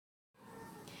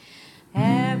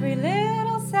Every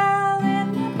little cell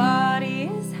in my body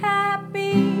is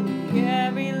happy.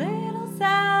 Every little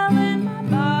cell in my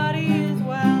body is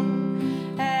well.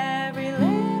 Every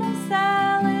little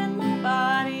cell in my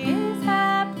body is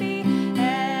happy.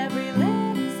 Every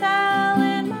little cell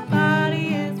in my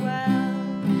body is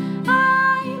well.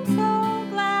 I am so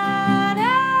glad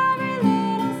every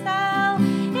little cell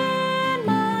in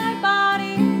my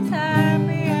body is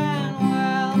happy and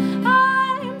well.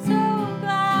 I am so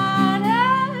glad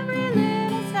every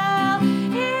little cell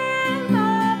in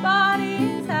my body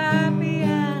is happy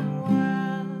and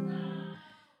well.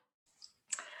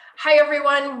 Hi,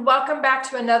 everyone. Welcome back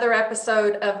to another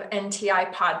episode of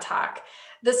NTI Pod Talk.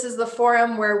 This is the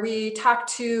forum where we talk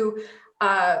to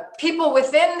people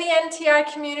within the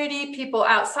NTI community, people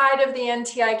outside of the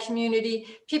NTI community,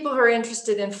 people who are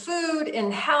interested in food,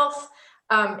 in health,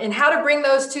 in how to bring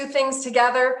those two things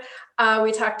together.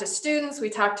 We talk to students, we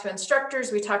talk to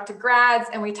instructors, we talk to grads,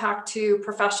 and we talk to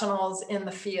professionals in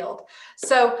the field.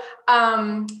 So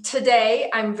today,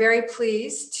 I'm very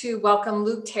pleased to welcome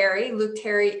Luke Terry. Luke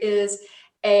Terry is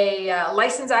a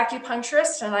licensed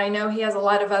acupuncturist, and I know he has a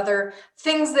lot of other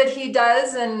things that he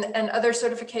does and other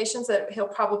certifications that he'll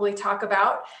probably talk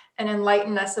about and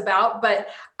enlighten us about. But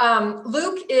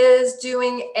Luke is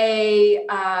doing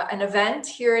an event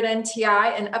here at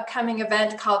NTI, an upcoming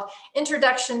event called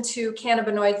Introduction to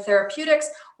Cannabinoid Therapeutics.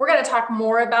 We're going to talk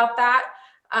more about that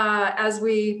as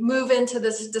we move into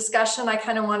this discussion. I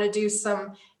kind of want to do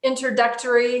some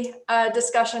introductory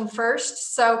discussion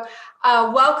first. So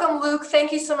welcome, Luke.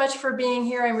 Thank you so much for being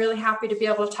here. I'm really happy to be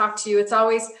able to talk to you. It's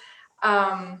always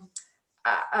a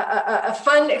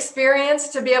fun experience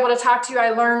to be able to talk to you.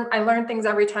 I learn things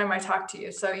every time I talk to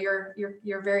you. So you're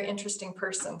a very interesting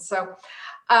person. So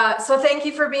thank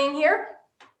you for being here.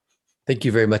 Thank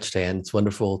you very much, Diane. It's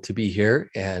wonderful to be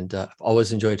here, and I've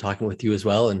always enjoyed talking with you as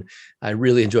well. And I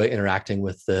really enjoy interacting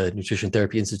with the Nutrition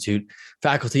Therapy Institute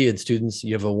faculty and students.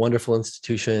 You have a wonderful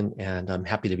institution, and I'm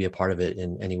happy to be a part of it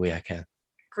in any way I can.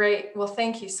 Great. Well,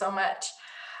 thank you so much.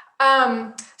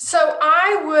 So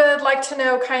I would like to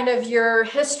know kind of your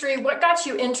history. What got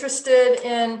you interested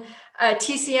in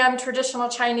TCM, traditional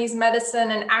Chinese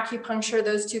medicine, and acupuncture?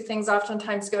 Those two things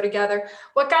oftentimes go together.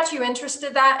 What got you interested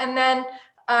in that? And then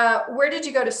where did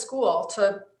you go to school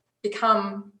to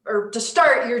become or to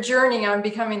start your journey on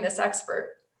becoming this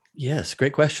expert? Yes,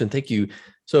 great question. Thank you.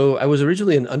 So I was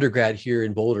originally an undergrad here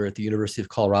in Boulder at the University of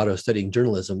Colorado studying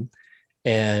journalism,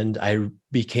 and I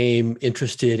became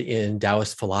interested in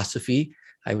Taoist philosophy.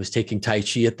 I was taking Tai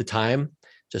Chi at the time,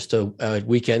 just a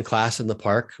weekend class in the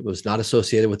park. It was not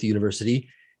associated with the university,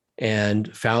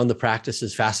 and found the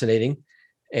practices fascinating.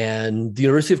 And the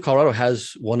University of Colorado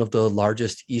has one of the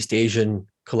largest East Asian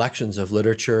collections of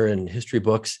literature and history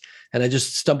books. And I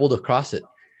just stumbled across it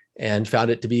and found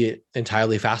it to be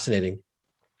entirely fascinating.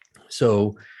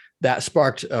 So that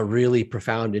sparked a really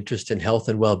profound interest in health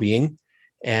and well-being.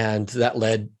 And that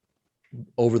led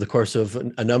over the course of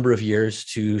a number of years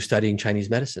to studying Chinese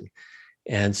medicine.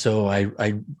 And so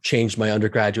I changed my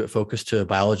undergraduate focus to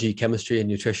biology, chemistry, and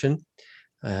nutrition.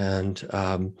 And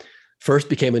first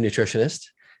became a nutritionist.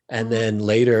 And then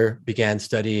later began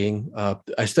studying.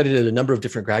 I studied at a number of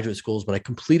different graduate schools, but I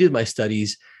completed my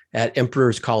studies at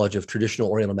Emperor's College of Traditional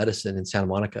Oriental Medicine in Santa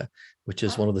Monica, which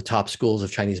is one of the top schools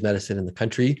of Chinese medicine in the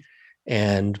country,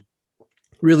 and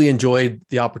really enjoyed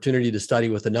the opportunity to study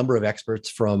with a number of experts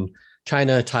from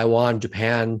China, Taiwan,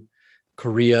 Japan,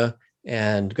 Korea,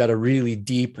 and got a really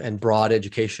deep and broad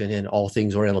education in all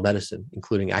things Oriental medicine,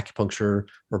 including acupuncture,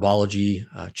 herbology,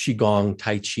 Qigong,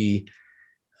 Tai Chi.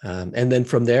 And then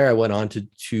from there, I went on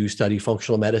to study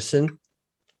functional medicine,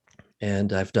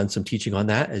 and I've done some teaching on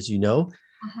that, as you know,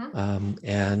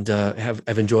 and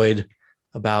I've enjoyed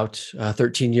about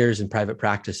 13 years in private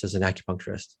practice as an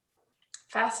acupuncturist.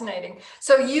 Fascinating.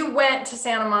 So you went to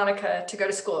Santa Monica to go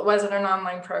to school. It wasn't an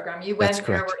online program. You went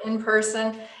there, were in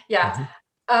person. Yeah.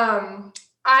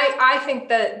 I think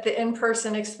that the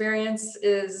in-person experience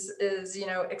is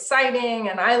exciting,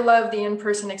 and I love the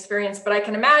in-person experience, but I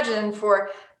can imagine for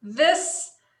this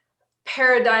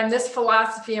paradigm, this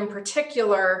philosophy in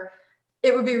particular,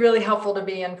 it would be really helpful to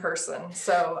be in person.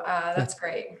 So that's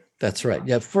great. That's right.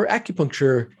 Yeah. For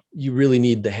acupuncture, you really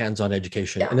need the hands-on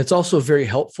education. And it's also very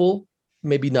helpful,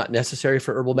 maybe not necessary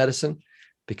for herbal medicine,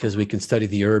 because we can study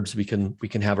the herbs, we can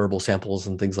have herbal samples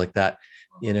and things like that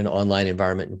in an online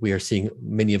environment. We are seeing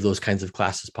many of those kinds of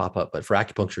classes pop up, but for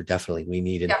acupuncture, definitely we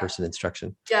need in-person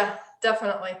instruction. Yeah,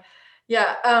 definitely.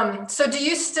 Yeah. So do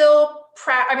you still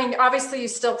obviously you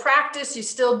still practice, you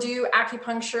still do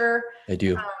acupuncture? I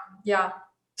do. Yeah.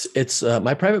 It's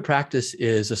my private practice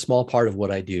is a small part of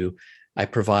what I do. I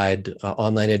provide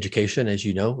online education, as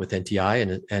you know, with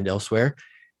NTI and elsewhere.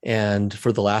 And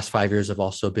for the last 5 years, I've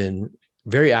also been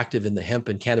very active in the hemp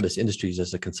and cannabis industries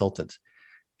as a consultant.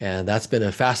 And that's been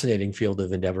a fascinating field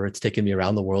of endeavor. It's taken me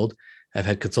around the world. I've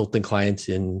had consulting clients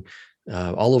in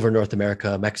all over North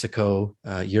America, Mexico,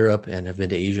 Europe, and have been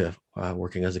to Asia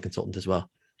working as a consultant as well.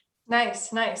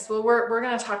 Nice. Well, we're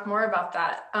going to talk more about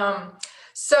that.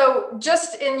 So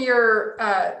just in your,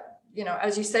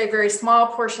 as you say, very small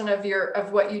portion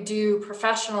of what you do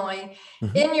professionally,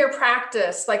 in your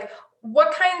practice, like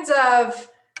what kinds of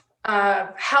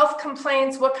health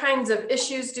complaints, what kinds of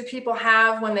issues do people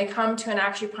have when they come to an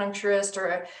acupuncturist or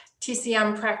a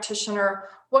TCM practitioner?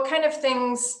 What kind of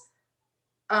things?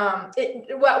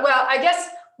 I guess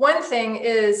one thing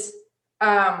is,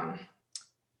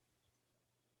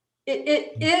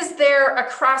 is there a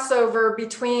crossover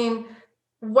between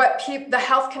what the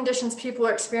health conditions people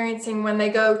are experiencing when they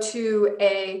go to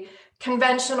a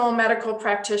conventional medical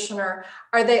practitioner?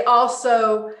 Are they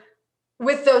also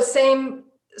with those same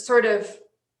sort of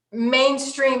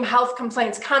mainstream health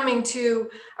complaints coming to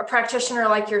a practitioner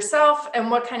like yourself?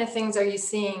 And what kind of things are you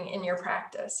seeing in your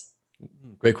practice?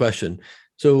 Great question.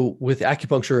 So with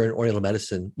acupuncture and Oriental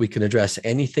medicine, we can address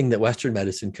anything that Western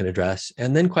medicine can address,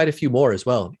 and then quite a few more as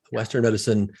well. Western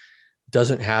medicine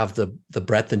doesn't have the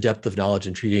breadth and depth of knowledge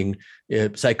in treating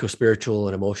psychospiritual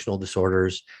and emotional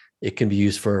disorders. It can be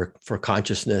used for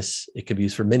consciousness. It can be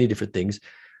used for many different things.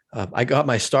 I got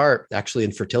my start actually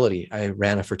in fertility. I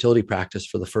ran a fertility practice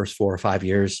for the first 4 or 5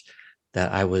 years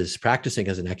that I was practicing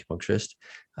as an acupuncturist.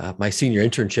 My senior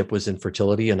internship was in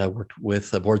fertility, and I worked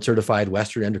with board certified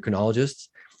Western endocrinologists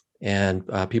and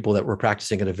people that were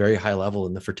practicing at a very high level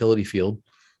in the fertility field.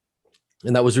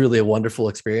 And that was really a wonderful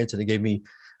experience. And it gave me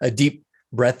a deep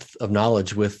breadth of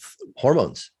knowledge with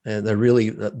hormones. And they're really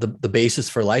the basis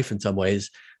for life in some ways,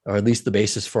 or at least the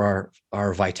basis for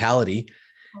our vitality.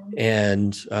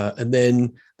 And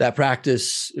then that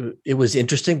practice, it was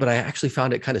interesting, but I actually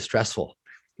found it kind of stressful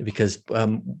because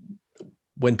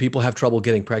when people have trouble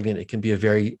getting pregnant, it can be a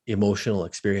very emotional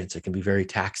experience. It can be very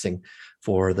taxing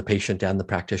for the patient and the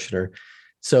practitioner.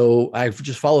 So I've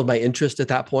just followed my interest at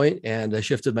that point, and I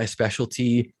shifted my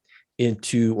specialty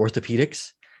into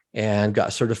orthopedics and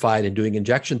got certified in doing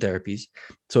injection therapies.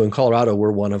 So in Colorado,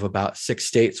 we're one of about 6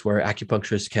 states where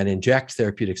acupuncturists can inject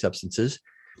therapeutic substances.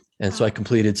 And so I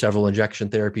completed several injection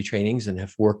therapy trainings and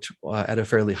have worked at a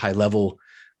fairly high level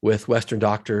with Western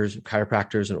doctors,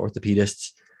 chiropractors, and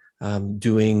orthopedists,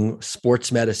 doing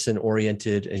sports medicine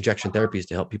oriented injection therapies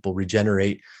to help people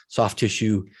regenerate soft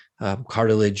tissue,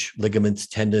 cartilage, ligaments,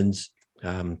 tendons,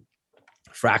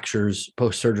 fractures,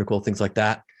 post-surgical, things like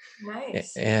that.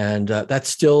 Nice. And that's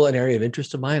still an area of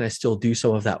interest of mine. I still do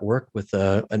some of that work with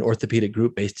an orthopedic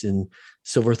group based in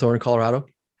Silverthorne, Colorado.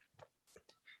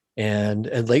 And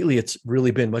lately, it's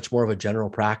really been much more of a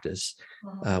general practice.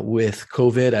 With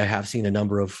COVID, I have seen a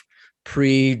number of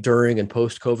pre, during, and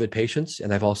post-COVID patients,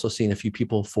 and I've also seen a few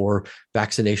people for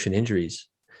vaccination injuries.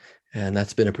 And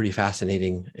that's been a pretty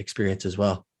fascinating experience as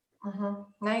well.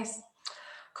 Nice.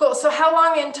 Cool. So how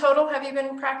long in total have you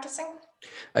been practicing?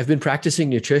 I've been practicing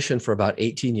nutrition for about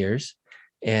 18 years,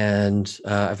 and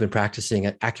I've been practicing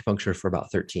acupuncture for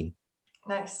about 13.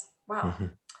 Nice. Wow.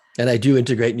 And I do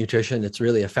integrate nutrition. It's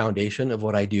really a foundation of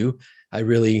what I do. I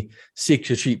really seek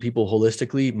to treat people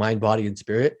holistically, mind, body, and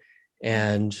spirit.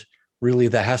 And really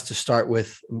that has to start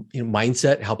with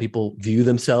mindset, how people view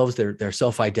themselves, their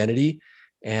self-identity,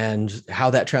 and how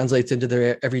that translates into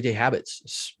their everyday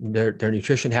habits, their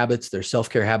nutrition habits, their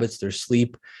self-care habits, their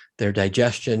sleep, their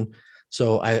digestion.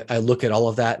 So I look at all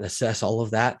of that and assess all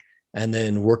of that, and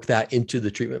then work that into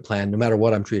the treatment plan, no matter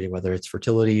what I'm treating, whether it's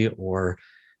fertility or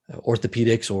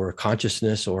orthopedics or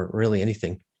consciousness or really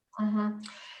anything.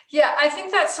 Yeah, I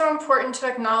think that's so important to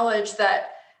acknowledge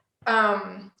that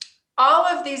all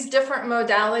of these different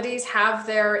modalities have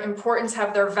their importance,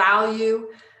 have their value,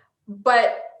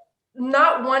 but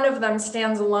not one of them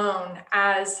stands alone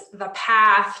as the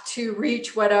path to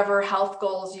reach whatever health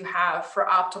goals you have for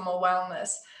optimal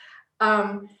wellness.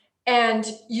 And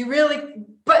you really,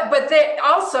 but they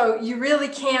also, you really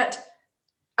can't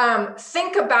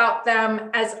think about them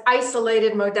as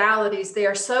isolated modalities. They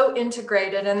are so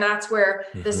integrated. And that's where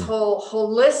this whole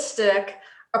holistic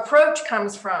approach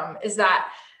comes from, is that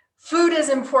food is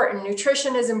important,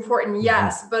 nutrition is important,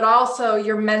 yes, but also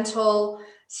your mental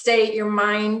state, your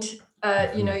mind,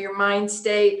 your mind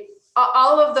state,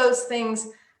 all of those things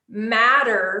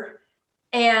matter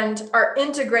and are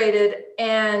integrated.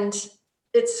 And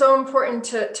it's so important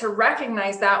to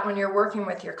recognize that when you're working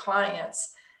with your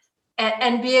clients.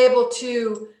 And be able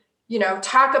to,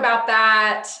 talk about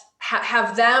that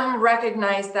have them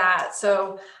recognize that.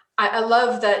 So I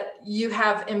love that you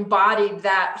have embodied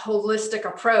that holistic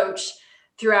approach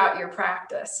throughout your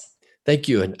practice. Thank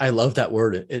you. And I love that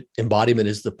word. Embodiment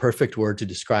is the perfect word to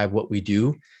describe what we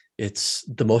do. It's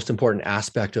the most important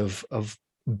aspect of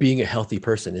being a healthy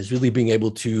person, is really being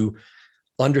able to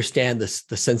understand the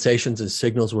sensations and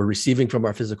signals we're receiving from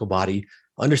our physical body,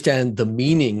 understand the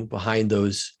meaning behind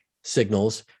those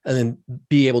signals, and then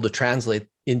be able to translate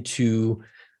into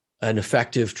an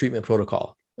effective treatment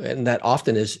protocol. And that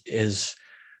often is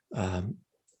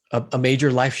a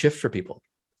major life shift for people.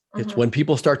 It's when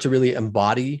people start to really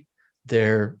embody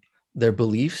their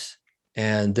beliefs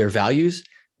and their values,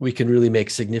 we can really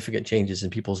make significant changes in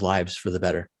people's lives for the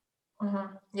better.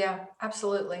 Yeah,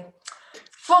 absolutely.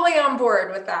 Fully on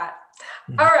board with that.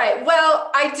 All right.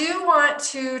 Well, I do want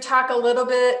to talk a little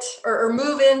bit or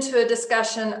move into a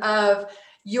discussion of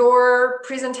your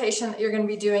presentation that you're going to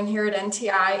be doing here at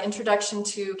NTI, Introduction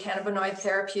to Cannabinoid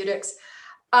Therapeutics.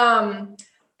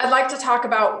 I'd like to talk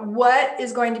about what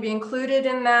is going to be included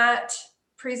in that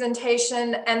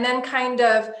presentation, and then kind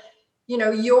of,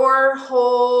 your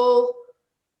whole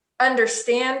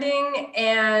understanding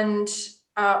and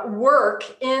work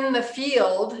in the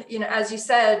field. As you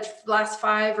said, last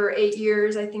 5 or 8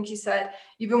 years, I think you said,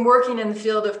 you've been working in the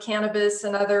field of cannabis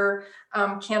and other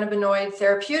cannabinoid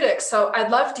therapeutics. So I'd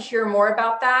love to hear more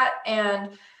about that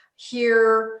and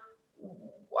hear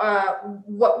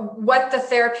what the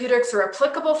therapeutics are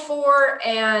applicable for,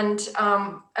 and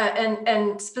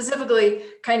specifically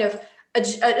kind of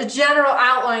a general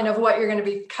outline of what you're going to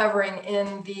be covering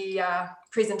in the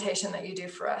presentation that you do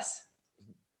for us.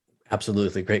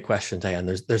 Absolutely. Great question, Diane.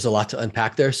 There's a lot to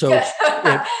unpack there. So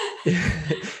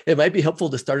it might be helpful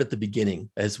to start at the beginning,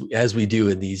 as we do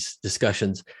in these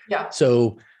discussions. Yeah.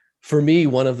 So for me,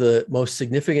 one of the most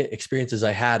significant experiences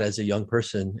I had as a young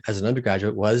person, as an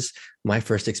undergraduate, was my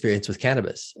first experience with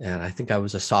cannabis. And I think I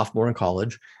was a sophomore in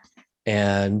college,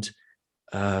 and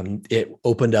it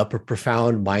opened up a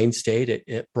profound mind state.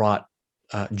 It brought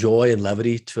joy and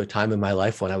levity to a time in my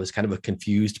life when I was kind of a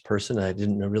confused person. I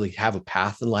didn't really have a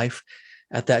path in life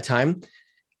at that time.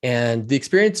 And the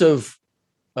experience of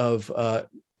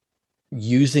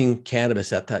using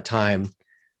cannabis at that time,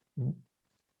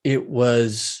 it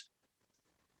was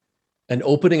an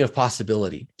opening of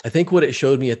possibility. I think what it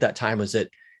showed me at that time was that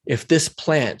if this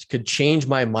plant could change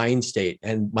my mind state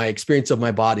and my experience of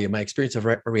my body and my experience of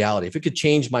reality, if it could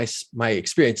change my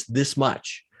experience this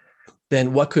much,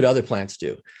 then what could other plants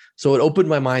do? So it opened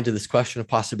my mind to this question of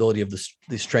possibility of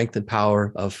the strength and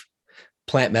power of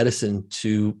plant medicine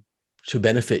to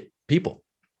benefit people,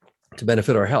 to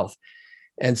benefit our health.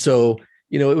 And so,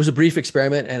 it was a brief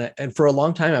experiment. And for a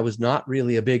long time, I was not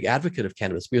really a big advocate of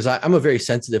cannabis because I'm a very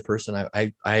sensitive person.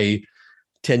 I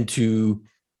tend to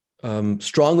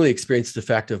strongly experience the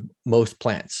effect of most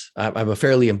plants. I'm a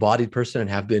fairly embodied person and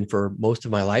have been for most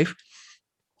of my life.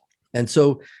 And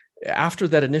so after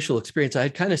that initial experience, I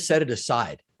had kind of set it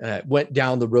aside. I went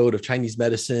down the road of Chinese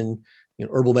medicine,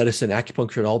 herbal medicine,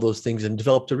 acupuncture, and all those things, and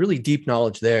developed a really deep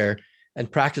knowledge there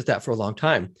and practiced that for a long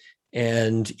time.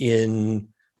 And in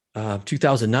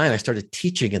 2009, I started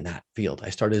teaching in that field.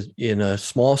 I started in a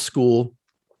small school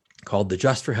called the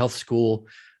Just for Health School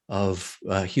of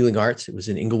Healing Arts. It was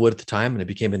in Inglewood at the time, and I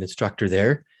became an instructor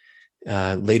there.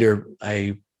 Later,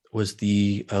 I was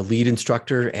the lead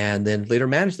instructor, and then later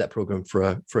managed that program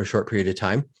for a short period of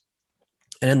time.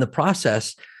 And in the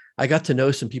process, I got to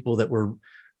know some people that were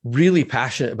really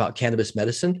passionate about cannabis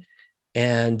medicine.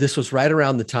 And this was right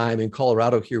around the time in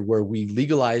Colorado here where we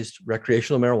legalized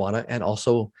recreational marijuana and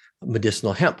also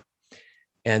medicinal hemp.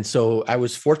 And so I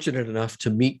was fortunate enough to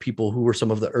meet people who were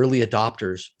some of the early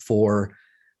adopters for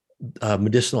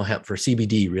medicinal hemp, for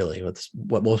CBD, really.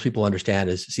 What most people understand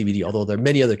is CBD, although there are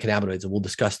many other cannabinoids, and we'll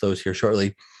discuss those here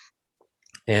shortly.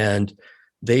 And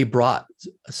they brought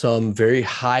some very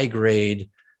high-grade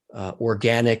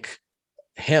organic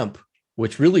hemp,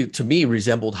 which really, to me,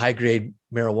 resembled high-grade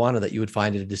marijuana that you would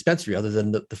find in a dispensary, other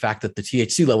than the fact that the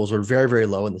THC levels were very, very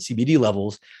low, and the CBD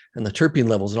levels and the terpene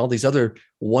levels and all these other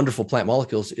wonderful plant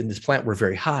molecules in this plant were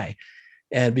very high.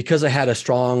 And because I had a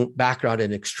strong background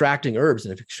in extracting herbs,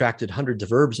 and I've extracted hundreds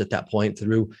of herbs at that point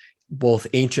through both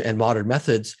ancient and modern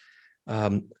methods,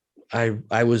 I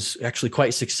was actually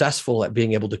quite successful at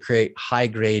being able to create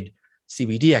high-grade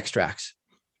CBD extracts.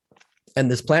 And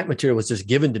this plant material was just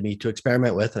given to me to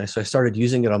experiment with. And so I started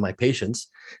using it on my patients,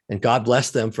 and God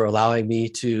bless them for allowing me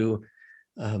to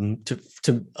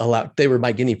allow, they were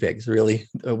my guinea pigs, really,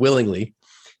 willingly.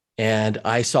 And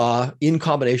I saw, in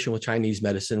combination with Chinese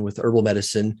medicine, with herbal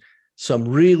medicine, some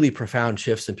really profound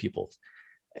shifts in people.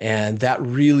 And that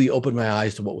really opened my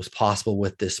eyes to what was possible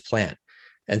with this plant.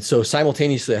 And so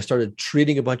simultaneously, I started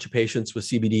treating a bunch of patients with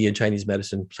CBD and Chinese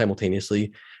medicine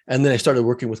simultaneously. And then I started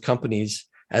working with companies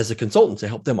as a consultant to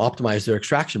help them optimize their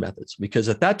extraction methods. Because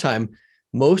at that time,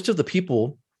 most of the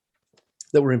people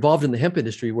that were involved in the hemp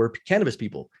industry were cannabis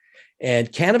people.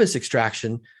 And cannabis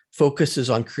extraction focuses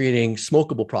on creating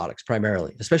smokable products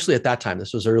primarily, especially at that time.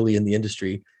 This was early in the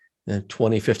industry,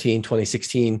 2015,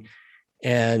 2016.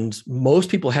 And most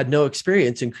people had no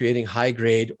experience in creating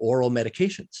high-grade oral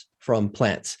medications from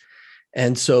plants.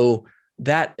 And so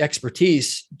that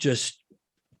expertise just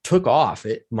took off.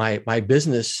 My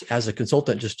business as a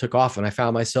consultant just took off. And I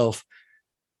found myself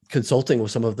consulting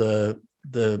with some of the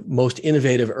most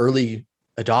innovative early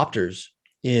adopters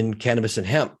in cannabis and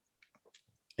hemp.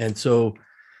 And so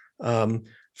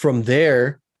from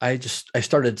there, I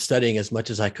started studying as much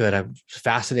as I could. I was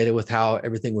fascinated with how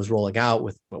everything was rolling out,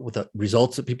 with the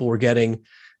results that people were getting.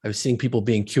 I was seeing people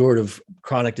being cured of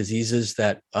chronic diseases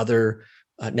that other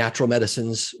natural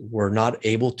medicines were not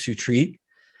able to treat.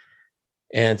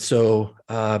 And so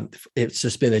it's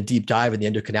just been a deep dive in the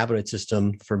endocannabinoid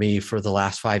system for me for the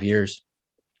last 5 years.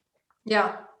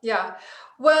 Yeah.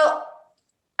 Well,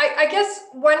 I guess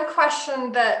one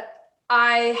question that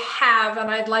I have, and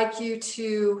I'd like you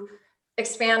to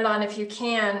expand on if you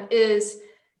can, is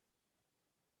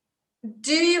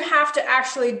do you have to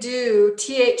actually do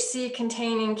THC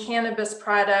containing cannabis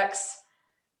products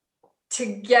to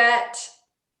get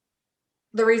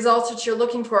the results that you're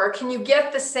looking for? Or can you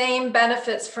get the same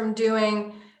benefits from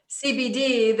doing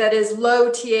CBD that is low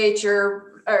TH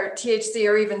or THC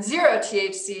or even zero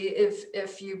THC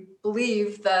if you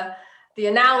believe the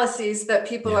analyses that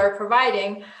people are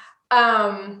providing?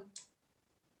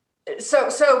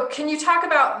 So can you talk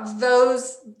about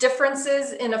those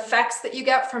differences in effects that you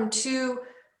get from two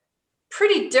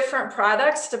pretty different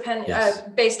products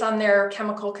based on their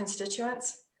chemical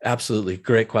constituents? Absolutely.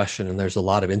 Great question. And there's a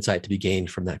lot of insight to be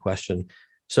gained from that question.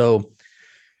 So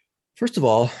first of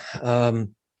all,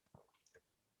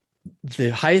 the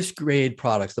highest grade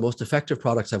products, the most effective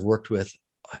products I've worked with,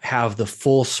 have the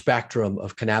full spectrum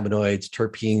of cannabinoids,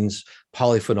 terpenes,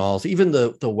 polyphenols, even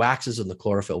the waxes and the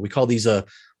chlorophyll. We call these a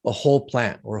whole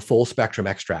plant or a full spectrum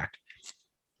extract.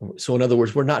 So in other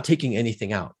words, we're not taking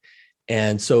anything out.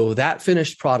 And so that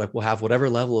finished product will have whatever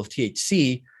level of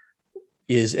THC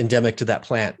is endemic to that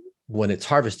plant when it's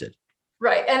harvested.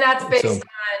 Right. And that's based on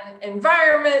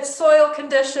environment, soil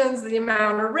conditions, the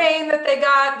amount of rain that they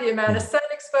got, the amount of sun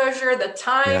exposure, the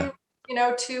time,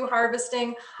 to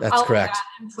harvesting. That's all correct. Of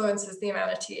that influences the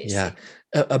amount of THC. Yeah.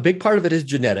 A big part of it is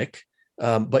genetic.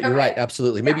 But you're right.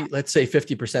 Absolutely. Maybe let's say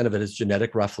 50% of it is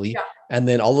genetic roughly. Yeah. And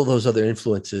then all of those other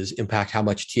influences impact how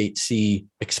much THC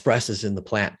expresses in the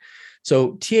plant.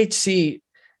 So THC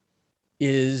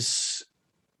is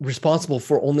responsible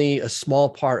for only a small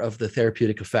part of the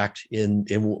therapeutic effect in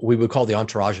what we would call the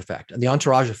entourage effect. And the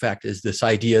entourage effect is this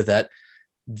idea that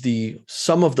the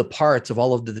sum of the parts of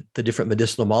all of the different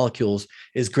medicinal molecules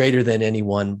is greater than any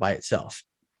one by itself.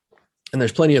 And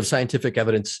there's plenty of scientific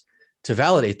evidence to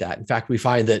validate that. In fact, we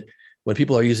find that when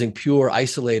people are using pure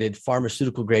isolated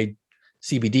pharmaceutical grade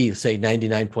CBD, say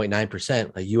 99.9%,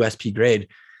 a USP grade,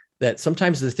 that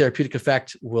sometimes the therapeutic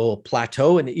effect will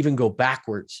plateau and even go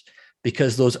backwards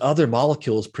because those other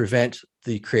molecules prevent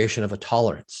the creation of a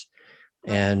tolerance.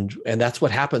 And that's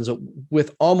what happens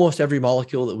with almost every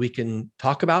molecule that we can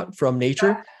talk about from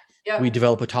nature. We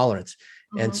develop a tolerance.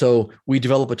 And so we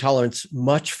develop a tolerance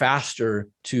much faster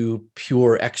to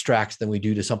pure extracts than we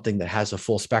do to something that has a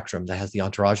full spectrum, that has the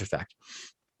entourage effect.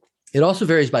 It also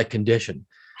varies by condition.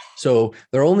 So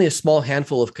there are only a small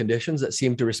handful of conditions that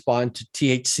seem to respond to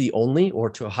THC only or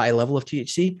to a high level of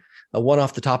THC. One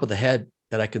off the top of the head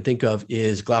that I can think of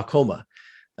is glaucoma.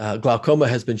 Glaucoma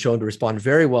has been shown to respond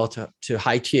very well to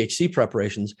high THC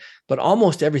preparations, but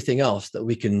almost everything else that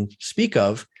we can speak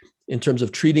of in terms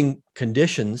of treating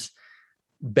conditions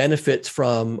benefits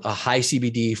from a high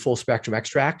CBD full spectrum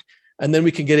extract. And then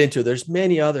we can get into, there's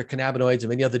many other cannabinoids and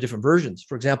many other different versions.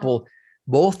 For example,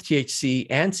 both THC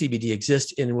and CBD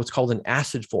exist in what's called an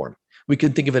acid form. We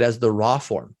can think of it as the raw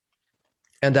form.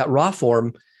 And that raw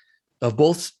form of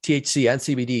both THC and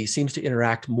CBD seems to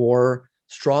interact more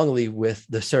strongly with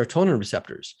the serotonin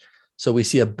receptors. So we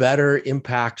see a better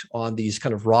impact on these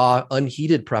kind of raw,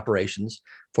 unheated preparations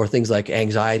for things like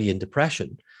anxiety and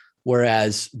depression.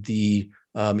 Whereas the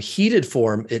heated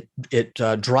form, it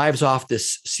drives off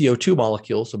this CO2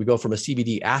 molecule. So we go from a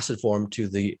CBD acid form to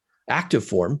the active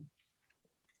form.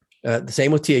 The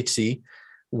same with THC.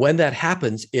 When that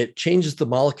happens, it changes the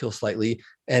molecule slightly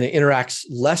and it interacts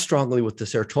less strongly with the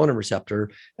serotonin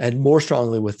receptor and more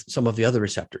strongly with some of the other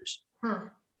receptors.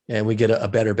 and we get a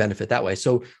better benefit that way.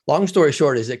 So long story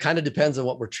short is it kind of depends on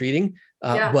what we're treating.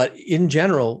 But in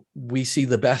general, we see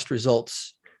the best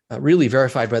results really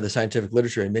verified by the scientific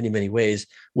literature in many, many ways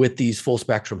with these full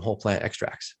spectrum whole plant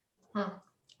extracts.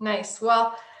 Nice.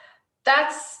 Well,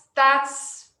 that's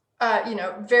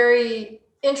very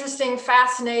interesting,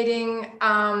 fascinating.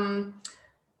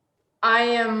 I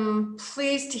am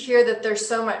pleased to hear that there's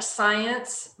so much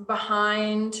science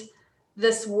behind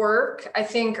this work. I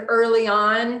think early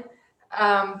on,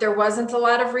 there wasn't a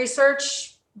lot of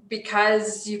research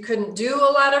because you couldn't do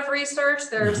a lot of research.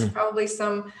 There's probably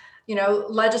some,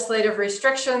 legislative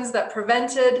restrictions that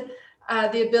prevented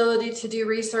the ability to do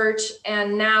research.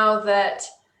 And now that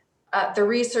the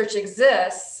research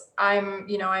exists, I'm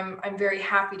very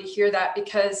happy to hear that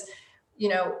because,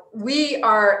 we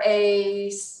are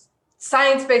a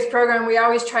science-based program. We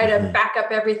always try to back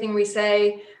up everything we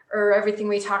say or everything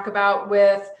we talk about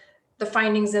with the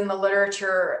findings in the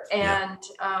literature. And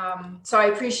so I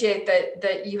appreciate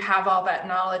that you have all that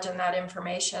knowledge and that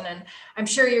information. And I'm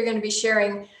sure you're going to be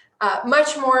sharing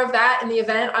much more of that in the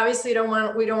event. Obviously, we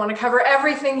don't want to cover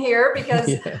everything here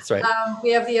because that's right.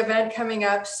 We have the event coming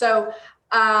up. So,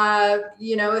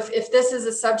 if this is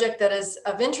a subject that is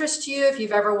of interest to you, if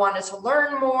you've ever wanted to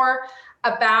learn more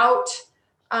about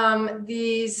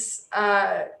these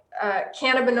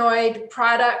cannabinoid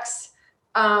products,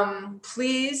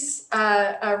 please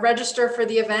register for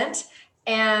the event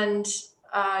and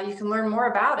you can learn more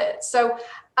about it. So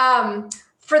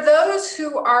for those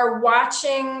who are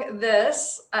watching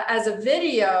this as a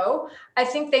video, I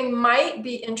think they might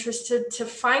be interested to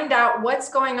find out what's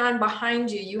going on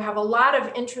behind you. You have a lot of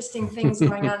interesting things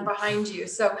going on behind you.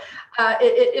 So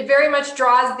it very much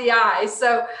draws the eye.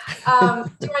 So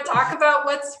do you want to talk about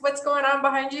what's going on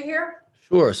behind you here?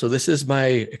 Sure. So this is my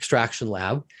extraction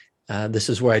lab. This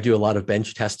is where I do a lot of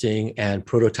bench testing and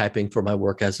prototyping for my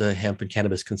work as a hemp and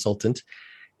cannabis consultant.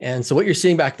 And so what you're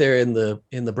seeing back there in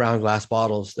the brown glass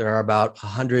bottles, there are about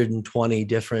 120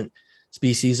 different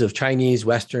species of Chinese,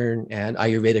 Western, and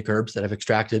Ayurvedic herbs that I've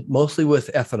extracted, mostly with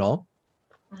ethanol,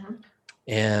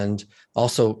 and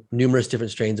also numerous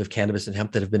different strains of cannabis and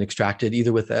hemp that have been extracted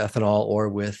either with ethanol or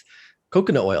with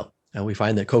coconut oil. And we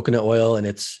find that coconut oil and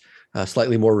its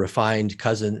slightly more refined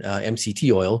cousin,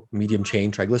 MCT oil, medium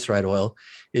chain triglyceride oil,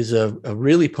 is a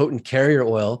really potent carrier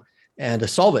oil and a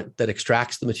solvent that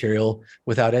extracts the material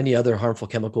without any other harmful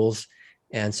chemicals.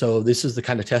 And so this is the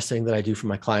kind of testing that I do for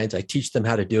my clients. I teach them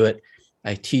how to do it.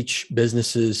 I teach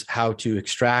businesses how to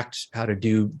extract, how to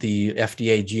do the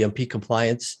FDA GMP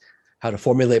compliance, how to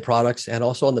formulate products. And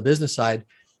also on the business side,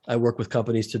 I work with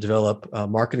companies to develop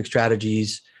marketing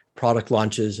strategies, product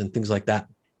launches, and things like that.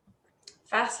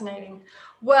 Fascinating.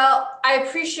 Well, I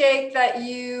appreciate that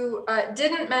you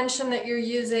didn't mention that you're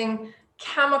using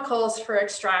chemicals for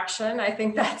extraction. I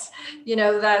think that's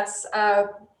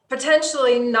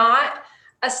potentially not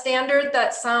a standard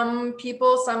that some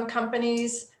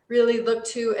companies really look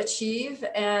to achieve.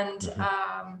 And,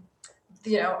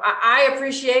 I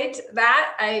appreciate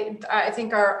that. I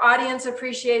think our audience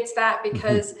appreciates that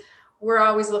because we're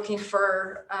always looking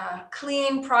for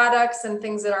clean products and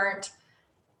things that aren't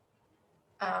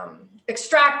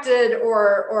extracted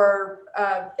or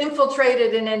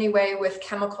infiltrated in any way with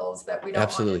chemicals that we don't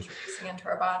want introducing into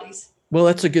our bodies. Well,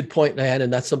 that's a good point, Diane,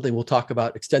 and that's something we'll talk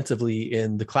about extensively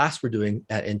in the class we're doing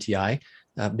at NTI.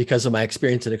 Because of my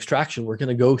experience in extraction, we're going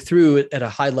to go through it at a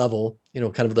high level,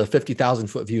 kind of the 50,000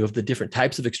 foot view of the different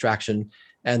types of extraction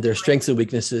and their strengths and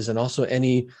weaknesses, and also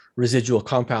any residual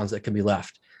compounds that can be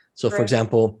left. So, for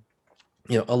example,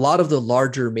 a lot of the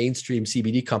larger mainstream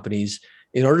CBD companies,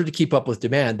 in order to keep up with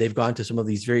demand, they've gone to some of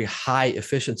these very high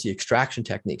efficiency extraction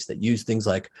techniques that use things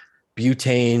like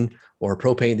butane or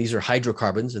propane. These are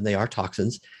hydrocarbons and they are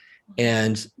toxins.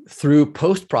 And through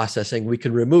post-processing, we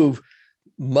can remove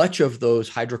much of those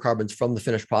hydrocarbons from the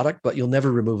finished product, but you'll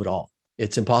never remove it all.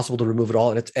 It's impossible to remove it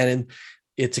all. And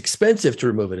it's expensive to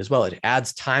remove it as well. It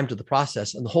adds time to the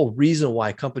process. And the whole reason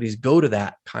why companies go to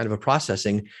that kind of a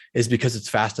processing is because it's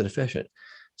fast and efficient.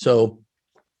 So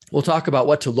we'll talk about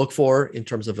what to look for in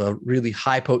terms of a really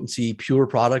high potency, pure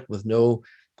product with no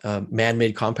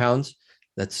man-made compounds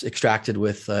that's extracted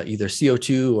with either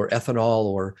CO2 or ethanol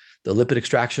or the lipid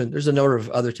extraction. There's a number of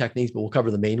other techniques, but we'll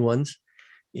cover the main ones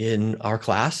in our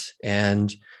class,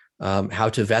 and how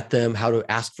to vet them, how to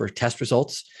ask for test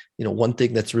results. One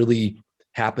thing that's really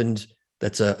happened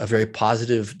that's a very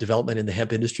positive development in the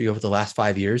hemp industry over the last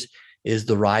 5 years is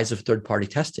the rise of third-party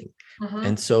testing.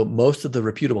 And so most of the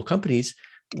reputable companies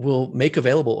will make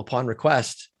available upon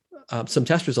request some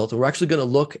test results. And we're actually going to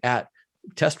look at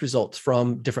test results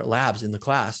from different labs in the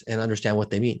class and understand what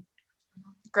they mean.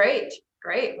 Great.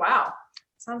 Wow.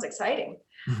 Sounds exciting.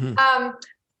 Mhm.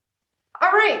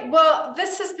 All right. Well,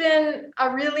 this has been a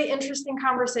really interesting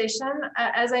conversation.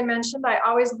 As I mentioned, I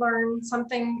always learn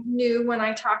something new when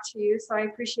I talk to you, so I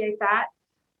appreciate that.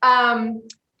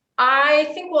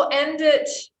 I think we'll end it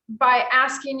by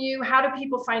asking you, how do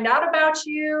people find out about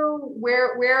you?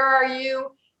 Where are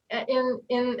you in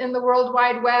the World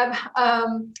Wide Web?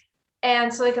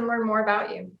 And so they can learn more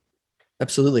about you.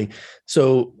 Absolutely.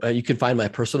 So you can find my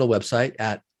personal website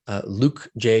at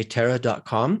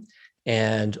lukejterra.com.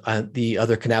 And the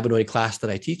other cannabinoid class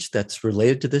that I teach that's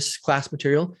related to this class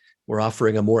material, we're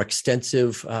offering a more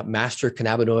extensive master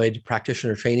cannabinoid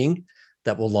practitioner training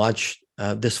that will launch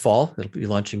this fall. It'll be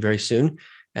launching very soon.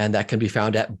 And that can be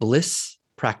found at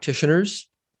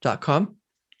blisspractitioners.com.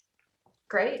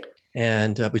 Great.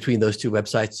 And between those two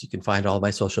websites, you can find all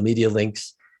my social media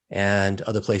links and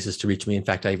other places to reach me. In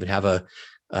fact, I even have a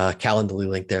Calendly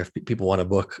link there if people want to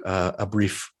book a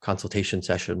brief consultation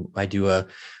session. I do a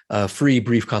free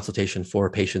brief consultation for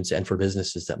patients and for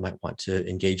businesses that might want to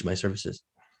engage my services.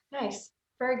 Nice.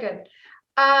 Very good.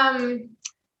 And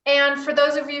for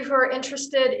those of you who are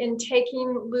interested in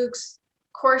taking Luke's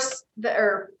course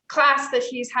or class that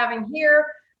he's having here,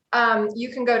 you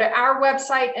can go to our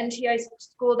website,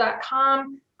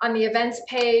 ntischool.com. On the events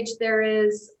page, there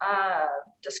is a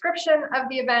description of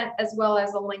the event as well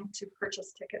as a link to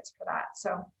purchase tickets for that.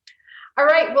 So, all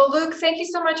right. Well, Luke, thank you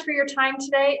so much for your time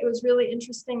today. It was really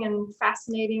interesting and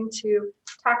fascinating to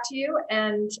talk to you.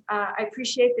 And I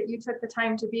appreciate that you took the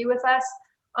time to be with us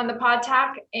on the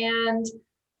PodTalk. And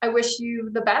I wish you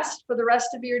the best for the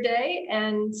rest of your day.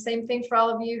 And same thing for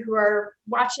all of you who are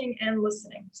watching and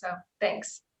listening. So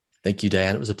thanks. Thank you,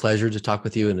 Diane. It was a pleasure to talk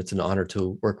with you, and it's an honor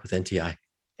to work with NTI.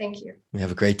 Thank you.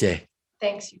 Have a great day.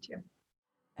 Thanks, you too.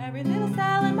 Every little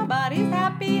cell in my body's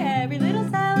happy. Every little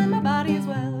cell in my body is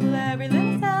well. Every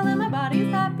little cell in my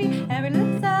body's happy. Every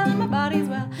little cell in my body's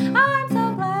well. I'm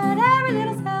so glad every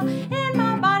little